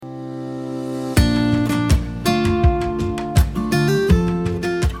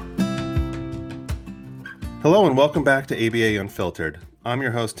Hello and welcome back to ABA Unfiltered. I'm your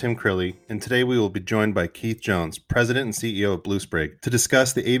host, Tim Crilly, and today we will be joined by Keith Jones, President and CEO of Bluesprig, to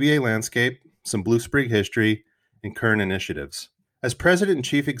discuss the ABA landscape, some Bluesprig history, and current initiatives. As President and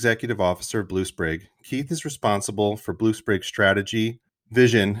Chief Executive Officer of Bluesprig, Keith is responsible for Bluesprig's strategy,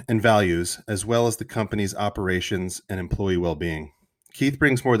 vision, and values, as well as the company's operations and employee well-being. Keith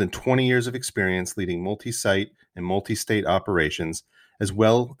brings more than 20 years of experience leading multi-site and multi-state operations, as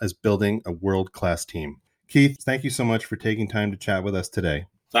well as building a world-class team. Keith, thank you so much for taking time to chat with us today.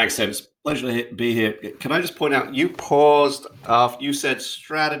 Thanks, Tim. It's a pleasure to be here. Can I just point out, you paused after you said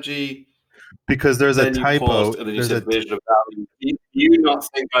strategy. Because there's a typo. You paused, and then you said vision and value. Do you not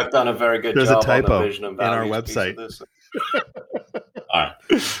think I've done a very good job on the vision and value in our website? All right.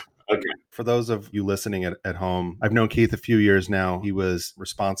 Okay. For those of you listening at home, I've known Keith a few years now. He was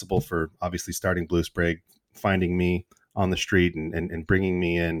responsible for obviously starting Bluesprig, finding me on the street and bringing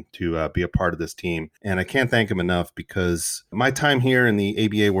me in to be a part of this team. And I can't thank him enough because my time here in the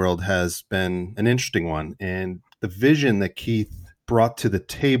ABA world has been an interesting one. And the vision that Keith brought to the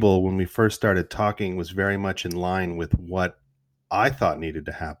table when we first started talking was very much in line with what I thought needed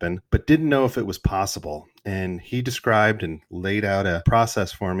to happen, but didn't know if it was possible. And he described and laid out a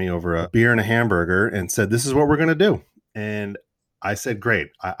process for me over a beer and a hamburger and said, this is what we're going to do. And I said,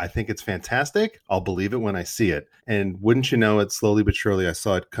 great. I think it's fantastic. I'll believe it when I see it. And wouldn't you know it, slowly but surely, I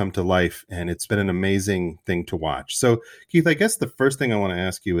saw it come to life, and it's been an amazing thing to watch. So, Keith, I guess the first thing I want to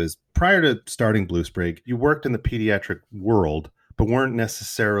ask you is, prior to starting Bluesprig, you worked in the pediatric world, but weren't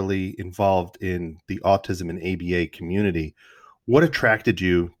necessarily involved in the autism and ABA community. What attracted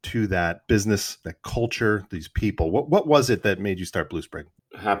you to that business, that culture, these people? What was it that made you start Bluesprig?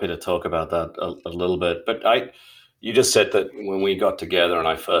 Happy to talk about that a little bit, but you just said that when we got together and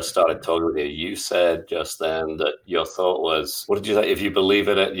I first started talking with you, you said just then that your thought was, what did you say? If you believe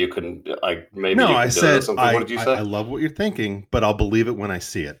in it, you can, maybe no, you can I do said, it or something. What did you say? I love what you're thinking, but I'll believe it when I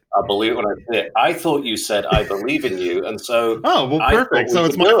see it. I'll believe it when I see it. I thought you said, I believe in you. And so, oh, well, perfect. So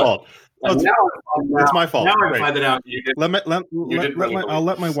it's my fault. It's my fault. Now I find it out. I'll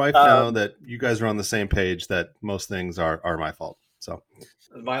let my wife know that you guys are on the same page, that most things are my fault. So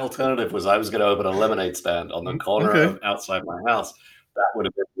my alternative was I was going to open a lemonade stand on the corner of outside my house. That would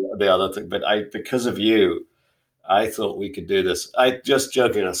have been the other thing. But because of you, I thought we could do this. Just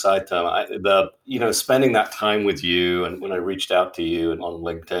joking aside, Tom, spending that time with you, and when I reached out to you and on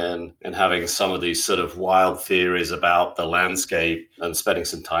LinkedIn and having some of these sort of wild theories about the landscape and spending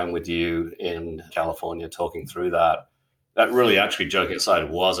some time with you in California talking through that really, actually, joking aside,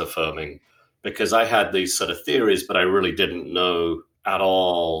 was affirming, because I had these sort of theories, but I really didn't know at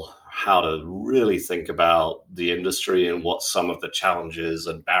all how to really think about the industry and what some of the challenges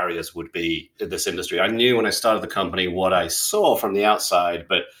and barriers would be in this industry. I knew when I started the company what I saw from the outside,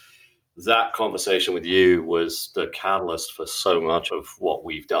 but that conversation with you was the catalyst for so much of what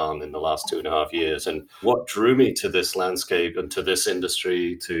we've done in the last 2.5 years. And what drew me to this landscape and to this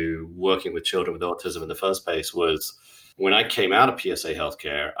industry, to working with children with autism in the first place, was when I came out of PSA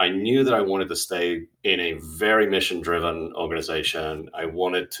Healthcare, I knew that I wanted to stay in a very mission-driven organization. I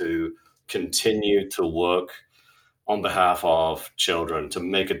wanted to continue to work on behalf of children, to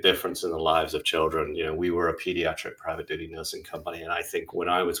make a difference in the lives of children. You know, we were a pediatric private duty nursing company, and I think when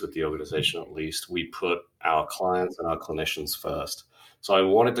I was with the organization, at least, we put our clients and our clinicians first. So I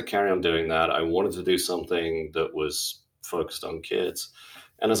wanted to carry on doing that. I wanted to do something that was focused on kids.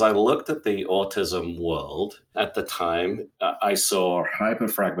 And as I looked at the autism world at the time, I saw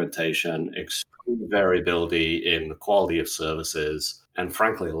hyperfragmentation, extreme variability in the quality of services, and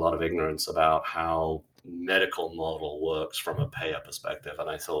frankly, a lot of ignorance about how medical model works from a payer perspective. And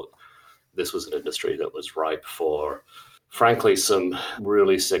I thought this was an industry that was ripe for, frankly, some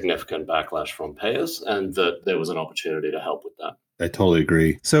really significant backlash from payers, and that there was an opportunity to help with that. I totally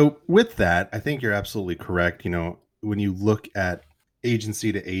agree. So with that, I think you're absolutely correct. You know, when you look at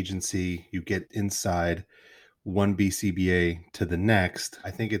agency to agency, you get inside one BCBA to the next,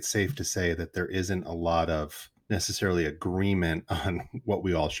 I think it's safe to say that there isn't a lot of necessarily agreement on what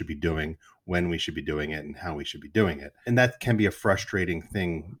we all should be doing, when we should be doing it, and how we should be doing it. And that can be a frustrating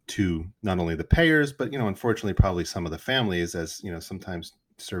thing to not only the payers, but, unfortunately, probably some of the families, as, sometimes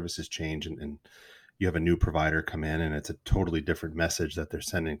services change and you have a new provider come in and it's a totally different message that they're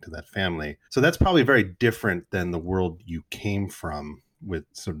sending to that family. So that's probably very different than the world you came from with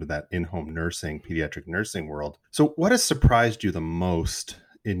sort of that in-home nursing, pediatric nursing world. So what has surprised you the most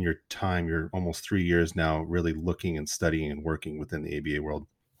in your time? You're almost 3 years now really looking and studying and working within the ABA world.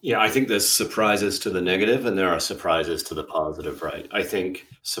 Yeah, I think there's surprises to the negative and there are surprises to the positive, right? I think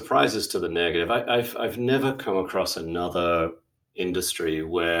surprises to the negative. I've never come across another industry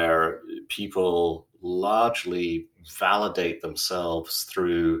where people largely validate themselves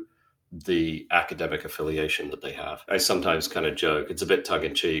through the academic affiliation that they have. I sometimes kind of joke, it's a bit tongue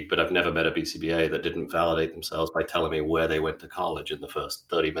in cheek, but I've never met a BCBA that didn't validate themselves by telling me where they went to college in the first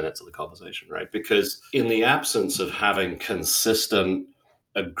 30 minutes of the conversation, right? Because in the absence of having consistent,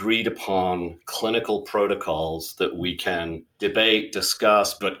 agreed upon clinical protocols that we can debate,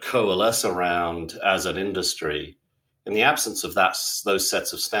 discuss, but coalesce around as an industry, in the absence of those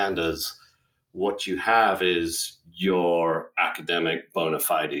sets of standards, what you have is your academic bona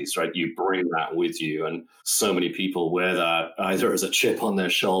fides, right? You bring that with you. And so many people wear that either as a chip on their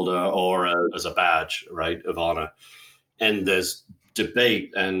shoulder or as a badge, right, of honor. And there's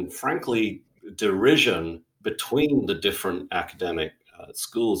debate and, frankly, derision between the different academic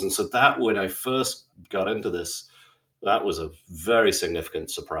schools. And so that, when I first got into this, that was a very significant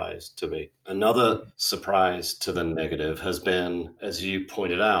surprise to me. Another surprise to the negative has been, as you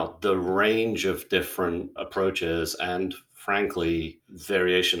pointed out, the range of different approaches and, frankly,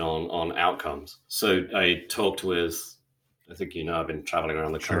 variation on outcomes. So I talked with, I think, I've been traveling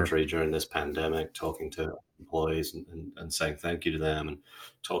around the country during this pandemic, talking to employees and saying thank you to them, and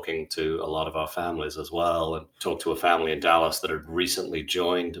talking to a lot of our families as well, and talked to a family in Dallas that had recently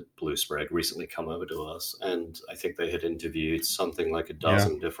joined Blue Sprig, recently come over to us. And I think they had interviewed something like a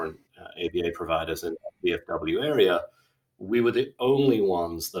dozen different ABA providers in the DFW area. We were the only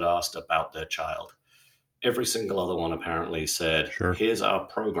ones that asked about their child. Every single other one apparently said, here's our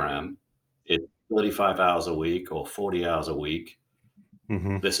program. It's 35 hours a week or 40 hours a week.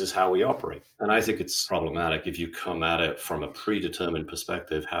 This is how we operate. And I think it's problematic if you come at it from a predetermined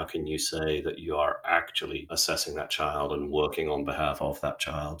perspective. How can you say that you are actually assessing that child and working on behalf of that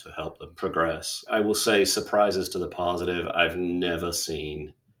child to help them progress? I will say, surprises to the positive, I've never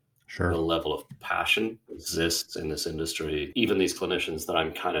seen the level of passion exists in this industry. Even these clinicians that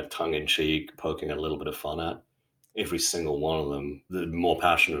I'm kind of tongue-in-cheek poking a little bit of fun at, every single one of them, they're more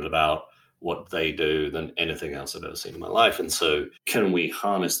passionate about what they do than anything else I've ever seen in my life. And so can we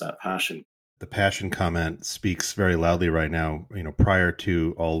harness that passion? The passion comment speaks very loudly right now. Prior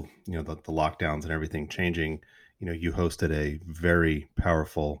to all, the lockdowns and everything changing, you hosted a very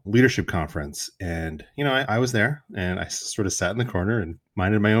powerful leadership conference. And, I was there and I sort of sat in the corner and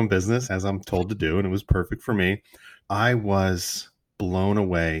minded my own business as I'm told to do. And it was perfect for me. I was blown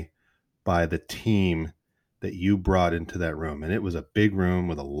away by the team that you brought into that room. And it was a big room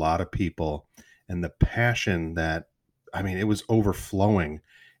with a lot of people, and the passion that, it was overflowing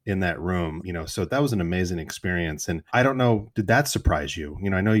in that room, so that was an amazing experience. And I don't know, did that surprise you?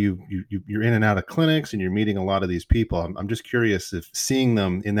 I know you're in and out of clinics and you're meeting a lot of these people. I'm just curious if seeing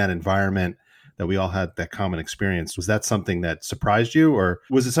them in that environment that we all had that common experience, was that something that surprised you, or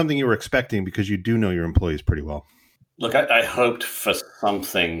was it something you were expecting because you do know your employees pretty well? Look, I hoped for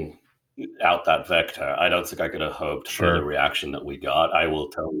something out that vector. I don't think I could have hoped for the reaction that we got. I will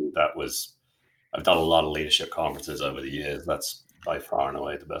tell you I've done a lot of leadership conferences over the years. That's by far and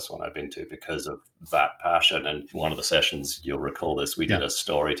away the best one I've been to because of that passion. And one of the sessions, you'll recall this, we did a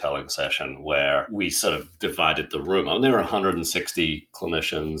storytelling session where we sort of divided the room. There were 160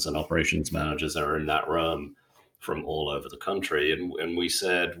 clinicians and operations managers that are in that room from all over the country. And we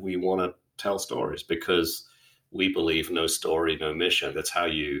said, we want to tell stories because we believe no story, no mission. That's how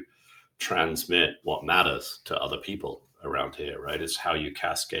you transmit what matters to other people around here, right? It's how you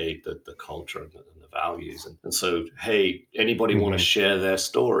cascade the culture and the values. And so, hey, anybody want to share their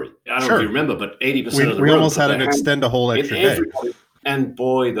story? I don't know if you remember, but 80% of the room. We almost had to extend a whole extra day. And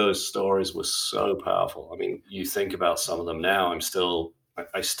boy, those stories were so powerful. You think about some of them now, I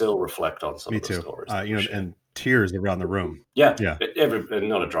still reflect on some of the stories. And tears around the room. Yeah.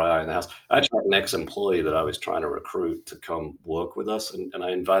 Not a dry eye in the house. I actually had an ex-employee that I was trying to recruit to come work with us, and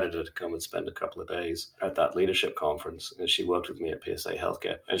I invited her to come and spend a couple of days at that leadership conference. And she worked with me at PSA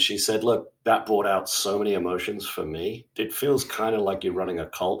Healthcare. And she said, look, that brought out so many emotions for me. It feels kind of like you're running a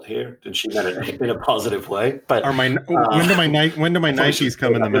cult here. And she meant it in a positive way. But when do my Nikes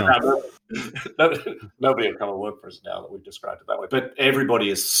come in the mail? Nobody will come and work for us now that we've described it that way. But everybody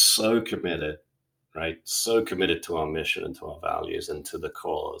is so committed, right? So committed to our mission and to our values and to the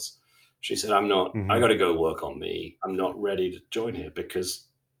cause. She said, I got to go work on me. I'm not ready to join here because,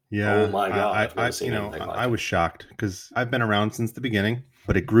 oh my God, I was shocked because I've been around since the beginning,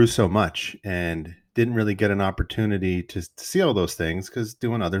 but it grew so much and didn't really get an opportunity to see all those things because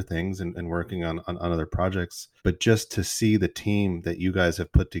doing other things and working on other projects. But just to see the team that you guys have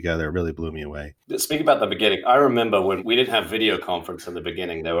put together really blew me away. Speaking about the beginning, I remember when we didn't have video conference in the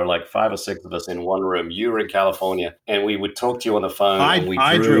beginning, there were like 5 or 6 of us in one room. You were in California and we would talk to you on the phone.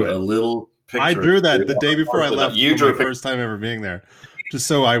 I drew a little picture. I drew that the day before I left. You drew the first time ever being there. Just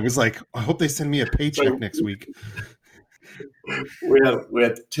so I was like, I hope they send me a paycheck So next week. we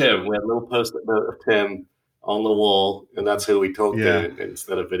had Tim. We had a little post-it note of Tim on the wall, and that's who we talked to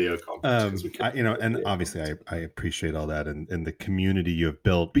instead of video conference. And obviously I appreciate all that and the community you have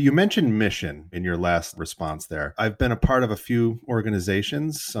built. But you mentioned mission in your last response there. I've been a part of a few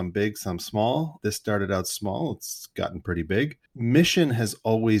organizations, some big, some small. This started out small. It's gotten pretty big. Mission has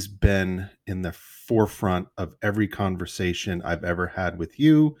always been in the forefront of every conversation I've ever had with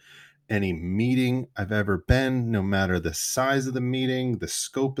you, any meeting I've ever been, no matter the size of the meeting, the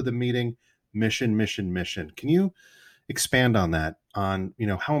scope of the meeting. Mission, mission, mission. Can you expand on that, on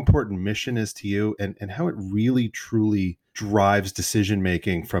how important mission is to you and how it really truly drives decision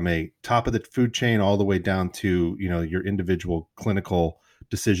making from a top of the food chain all the way down to your individual clinical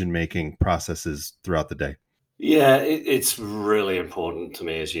decision making processes throughout the day? Yeah, it's really important to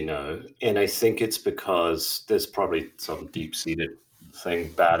me, as you know, and I think it's because there's probably some deep-seated thing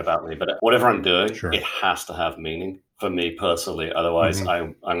bad about me, but whatever I'm doing, sure, it has to have meaning for me personally. Otherwise,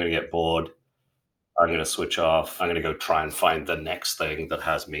 I'm going to get bored. I'm going to switch off. I'm going to go try and find the next thing that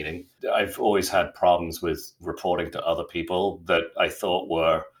has meaning. I've always had problems with reporting to other people that I thought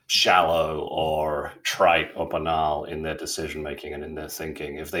were shallow or trite or banal in their decision making and in their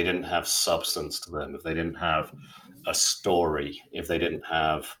thinking. If they didn't have substance to them, if they didn't have a story, if they didn't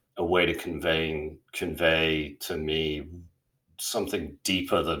have a way to convey to me something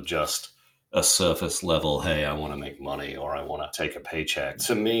deeper than just a surface level, hey, I want to make money or I want to take a paycheck.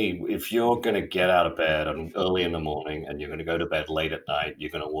 To me, if you're going to get out of bed early in the morning and you're going to go to bed late at night, you're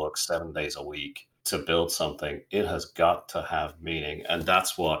going to work 7 days a week to build something, it has got to have meaning. And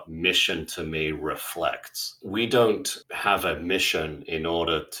that's what mission to me reflects. We don't have a mission in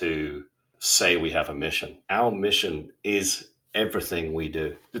order to say we have a mission. Our mission is everything we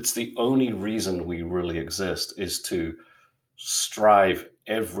do. It's the only reason we really exist, is to strive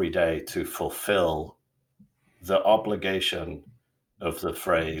every day to fulfill the obligation of the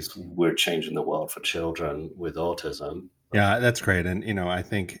phrase, we're changing the world for children with autism. Yeah, that's great. And, I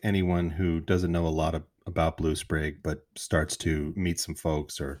think anyone who doesn't know a lot about Blue Sprig, but starts to meet some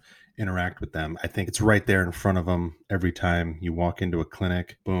folks or interact with them, I think it's right there in front of them every time you walk into a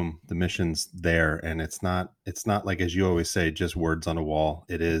clinic. Boom, the mission's there. And it's not like, as you always say, just words on a wall.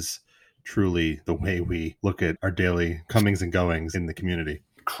 It is truly the way we look at our daily comings and goings in the community.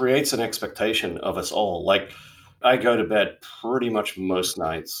 Creates an expectation of us all. Like, I go to bed pretty much most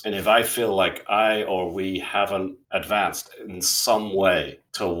nights, and if I feel like I or we haven't advanced in some way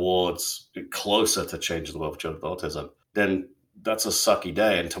towards closer to changing the world for children with autism, then that's a sucky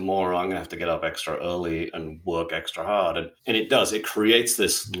day. And tomorrow I'm going to have to get up extra early and work extra hard. And it creates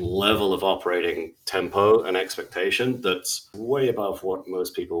this level of operating tempo and expectation that's way above what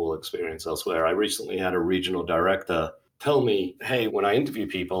most people will experience elsewhere. I recently had a regional director tell me, hey, when I interview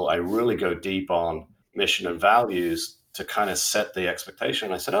people, I really go deep on mission and values to kind of set the expectation.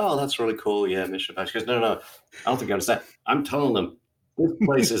 And I said, oh, that's really cool. Yeah, mission and values. She goes, no, I don't think you understand. I'm telling them this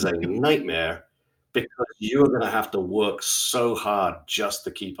place is a nightmare because you're going to have to work so hard just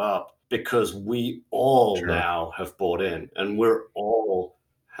to keep up, because we all now have bought in and we're all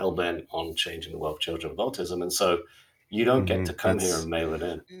hell-bent on changing the world for children with autism. And so you don't get to come here and mail it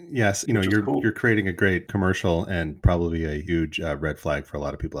in. Yes, you're creating a great commercial and probably a huge red flag for a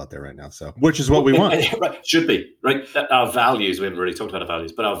lot of people out there right now. So, which is what we want. Right, should be, right? Our values, we haven't really talked about our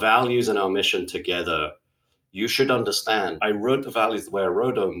values, but our values and our mission together, you should understand. I wrote the values the way I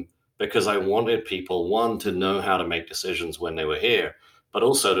wrote them because I wanted people, one, to know how to make decisions when they were here, but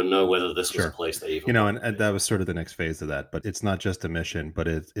also to know whether this was a place they even and that was sort of the next phase of that. But it's not just a mission, but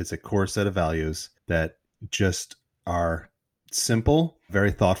it's a core set of values that just are simple,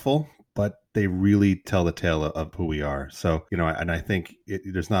 very thoughtful, but they really tell the tale of who we are. So, and I think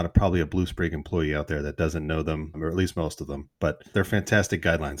there's not probably a Blue Sprig employee out there that doesn't know them, or at least most of them, but they're fantastic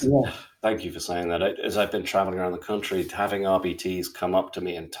guidelines. Yeah. Thank you for saying that. As I've been traveling around the country, having RBTs come up to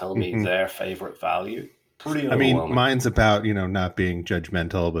me and tell me their favorite value, pretty overwhelming. I mean, mine's about, not being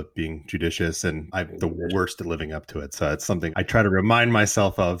judgmental, but being judicious, and I'm the worst at living up to it. So it's something I try to remind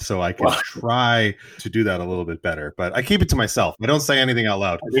myself of so I can try to do that a little bit better. But I keep it to myself. I don't say anything out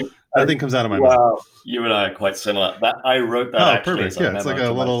loud. Nothing comes out of my mouth. You and I are quite similar. I wrote that actually. Perfect. Yeah, it's like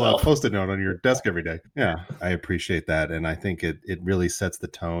a little Post-it note on your desk every day. Yeah, I appreciate that. And I think it really sets the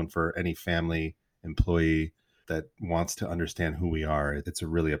tone for any family, employee that wants to understand who we are. It's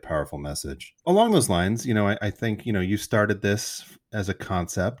a powerful message. Along those lines, I think, you started this as a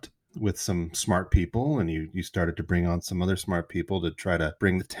concept with some smart people, and you started to bring on some other smart people to try to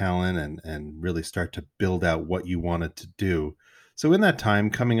bring the talent and really start to build out what you wanted to do. So in that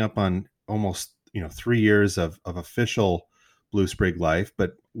time, coming up on almost, 3 years of official Blue Sprig life,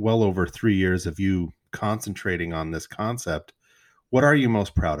 but well over 3 years of you concentrating on this concept. What are you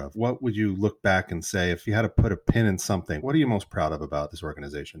most proud of? What would you look back and say, if you had to put a pin in something, what are you most proud of about this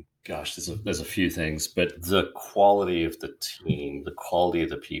organization? Gosh, there's a few things, but the quality of the team, the quality of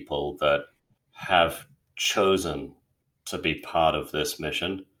the people that have chosen to be part of this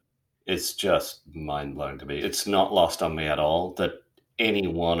mission, it's just mind-blowing to me. It's not lost on me at all that any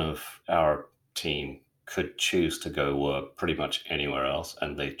one of our team could choose to go work pretty much anywhere else,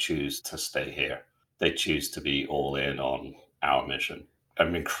 and they choose to stay here. They choose to be all in on our mission.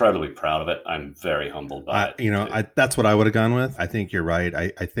 I'm incredibly proud of it. I'm very humbled by it. That's what I would have gone with. I think you're right.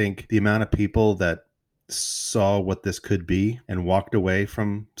 I think the amount of people that saw what this could be and walked away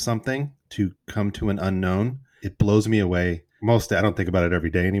from something to come to an unknown, it blows me away. I don't think about it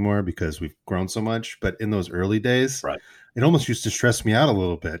every day anymore because we've grown so much. But in those early days, right, it almost used to stress me out a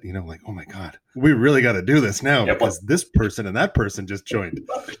little bit, like, oh my God, we really got to do this now because this person and that person just joined.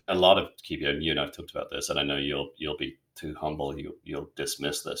 A lot of you and I have talked about this, and I know you'll be too humble. You'll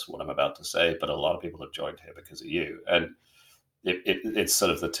dismiss this, what I'm about to say, but a lot of people have joined here because of you. And it's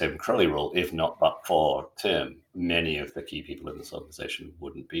sort of the Tim Crowley rule. If not but for Tim, many of the key people in this organization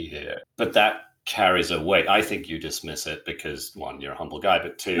wouldn't be here. But that carries a weight. I think you dismiss it because, one, you're a humble guy,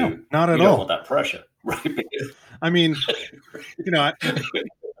 but two, no, not at you all. Don't want that pressure, right? I mean,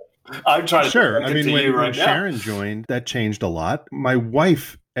 I'm trying to sure. I mean, when Sharon joined, that changed a lot. My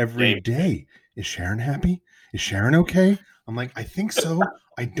wife every day, is Sharon happy? Is Sharon okay? I'm like, I think so.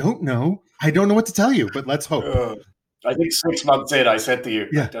 I don't know. I don't know what to tell you, but let's hope. I think 6 months in, I said to you,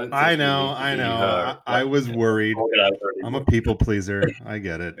 yeah, I know. I was worried. I'm a people pleaser. I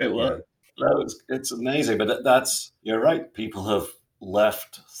get it. It was. It's amazing, but you're right. People have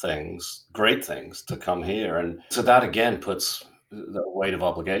left great things to come here. And so that again puts the weight of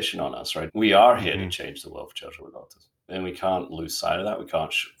obligation on us, right? We are here to change the world for children with autism. And we can't lose sight of that. We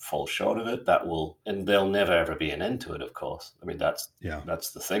can't fall short of it. And there'll never ever be an end to it, of course. I mean, that's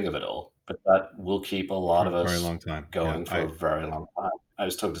the thing of it all. But that will keep a lot of us very long time going for a very long time. I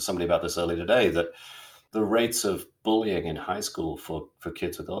was talking to somebody about this earlier today, that the rates of bullying in high school for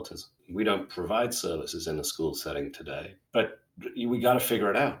kids with autism. We don't provide services in a school setting today, but we got to figure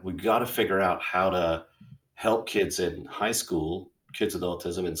it out. We got to figure out how to help kids in high school, kids with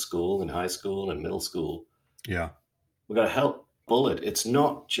autism in school, in high school, and middle school. Yeah. We got to help bullet. It's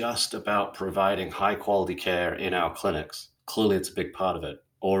not just about providing high quality care in our clinics. Clearly, it's a big part of it,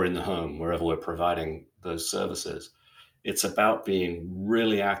 or in the home, wherever we're providing those services. It's about being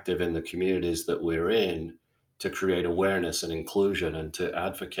really active in the communities that we're in to create awareness and inclusion and to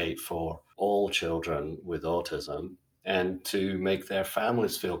advocate for all children with autism and to make their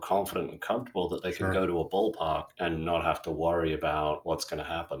families feel confident and comfortable that they can go to a ballpark and not have to worry about what's going to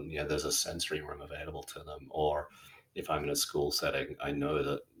happen. There's a sensory room available to them. Or if I'm in a school setting, I know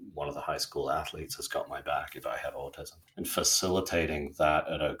that one of the high school athletes has got my back if I have autism. And facilitating that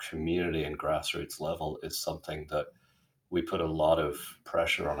at a community and grassroots level is something that we put a lot of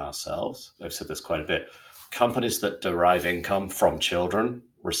pressure on ourselves. I've said this quite a bit. Companies that derive income from children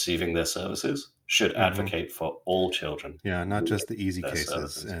receiving their services should advocate for all children. Yeah, not just the easy cases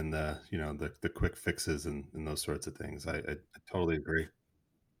services. And the quick fixes and those sorts of things. I totally agree.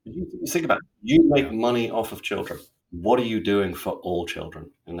 You think about it. You make money off of children. What are you doing for all children?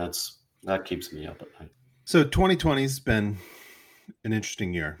 And that keeps me up at night. So 2020's been an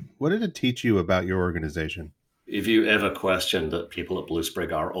interesting year. What did it teach you about your organization? If you ever question that people at Blue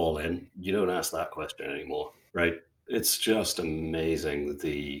Sprig are all in, you don't ask that question anymore, right? It's just amazing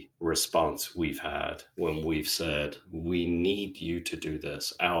the response we've had when we've said, we need you to do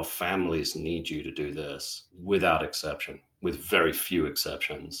this. Our families need you to do this, without exception, with very few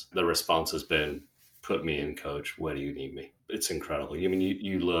exceptions. The response has been, put me in, coach. Where do you need me? It's incredible. I mean,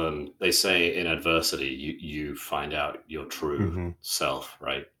 you learn, they say in adversity, you find out your true self,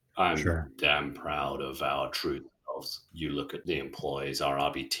 right? I'm damn proud of our true selves. You look at the employees, our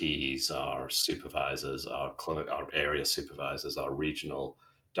RBTs, our supervisors, our area supervisors, our regional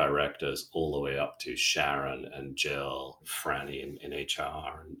directors, all the way up to Sharon and Jill, Franny in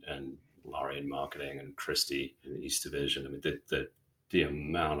HR, and Laurie in marketing, and Christy in the East Division. I mean, the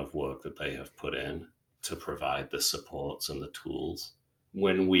amount of work that they have put in to provide the supports and the tools.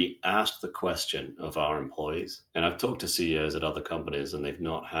 When we ask the question of our employees, and I've talked to CEOs at other companies and they've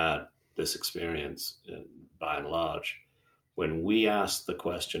not had this experience by and large, when we asked the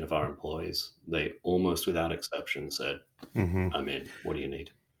question of our employees, they almost without exception said, I'm in, what do you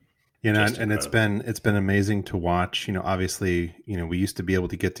need? And it's been amazing to watch. Obviously, we used to be able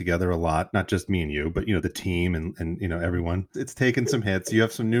to get together a lot, not just me and you, but the team and everyone. It's taken some hits. You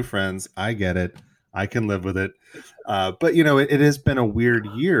have some new friends. I get it. I can live with it. But, it has been a weird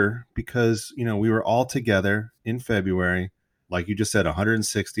year because, we were all together in February, like you just said,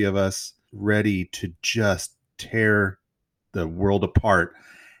 160 of us ready to just tear the world apart,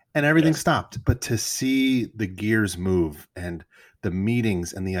 and everything stopped. But to see the gears move and the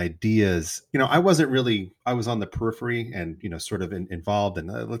meetings and the ideas, I was on the periphery and, sort of involved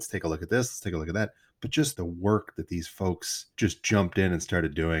and let's take a look at this, let's take a look at that. But just the work that these folks just jumped in and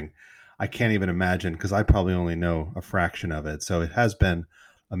started doing, I can't even imagine, because I probably only know a fraction of it. So it has been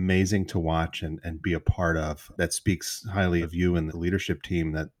amazing to watch and be a part of. That speaks highly of you and the leadership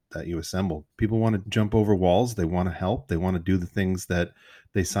team that you assembled. People want to jump over walls. They want to help. They want to do the things that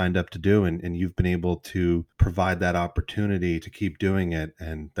they signed up to do. And you've been able to provide that opportunity to keep doing it.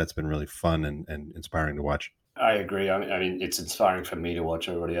 And that's been really fun and inspiring to watch. I agree. I mean, it's inspiring for me to watch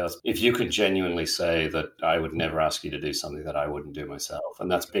everybody else. If you could genuinely say that I would never ask you to do something that I wouldn't do myself. And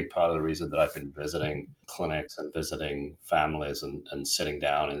that's a big part of the reason that I've been visiting clinics and visiting families and sitting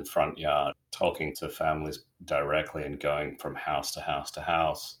down in the front yard, talking to families directly and going from house to house to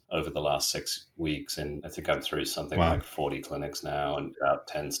house over the last 6 weeks. And I think I'm through something like 40 clinics now and about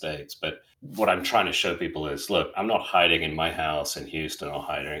 10 states. But what I'm trying to show people is, look, I'm not hiding in my house in Houston or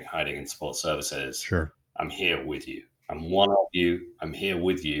hiding in support services. Sure. I'm here with you. I'm one of you. I'm here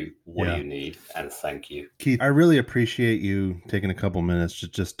with you. What do you need? And thank you. Keith, I really appreciate you taking a couple minutes to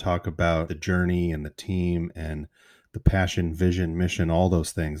just talk about the journey and the team and the passion, vision, mission, all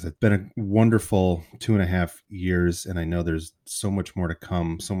those things. It's been a wonderful 2.5 years, and I know there's so much more to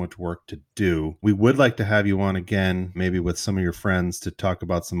come, so much work to do. We would like to have you on again, maybe with some of your friends, to talk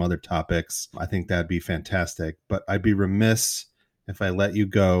about some other topics. I think that'd be fantastic, but I'd be remiss if I let you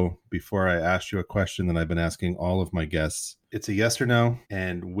go before I ask you a question that I've been asking all of my guests. It's a yes or no.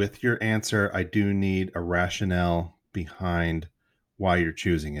 And with your answer, I do need a rationale behind why you're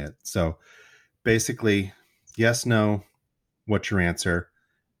choosing it. So basically, yes, no, what's your answer?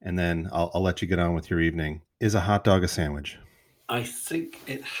 And then I'll let you get on with your evening. Is a hot dog a sandwich? I think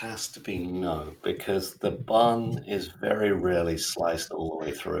it has to be no, because the bun is very rarely sliced all the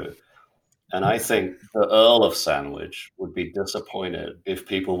way through. And I think the Earl of Sandwich would be disappointed if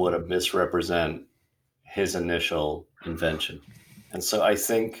people were to misrepresent his initial invention. And so I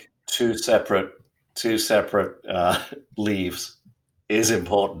think two separate leaves is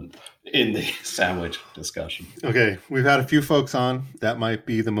important in the sandwich discussion. Okay, we've had a few folks on. That might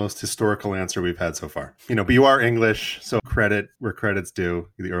be the most historical answer we've had so far. But you are English, so credit where credit's due.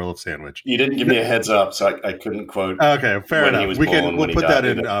 The Earl of Sandwich. You didn't give me a heads up, so I couldn't quote. Okay, fair enough. We'll put that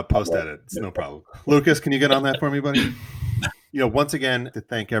in post edit. It's no problem. Lucas, can you get on that for me, buddy? Once again, to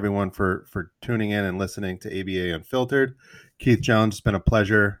thank everyone for tuning in and listening to ABA Unfiltered. Keith Jones, it's been a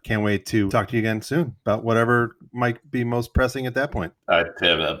pleasure. Can't wait to talk to you again soon about whatever might be most pressing at that point.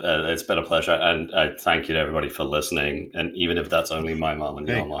 Tim, it's been a pleasure. And I thank you to everybody for listening. And even if that's only my mom and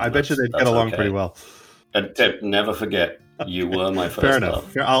your mom. I bet you they'd get along pretty well. And Tim, never forget, you were my first Fair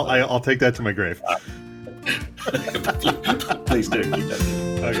enough. Love. I'll take that to my grave. Please do.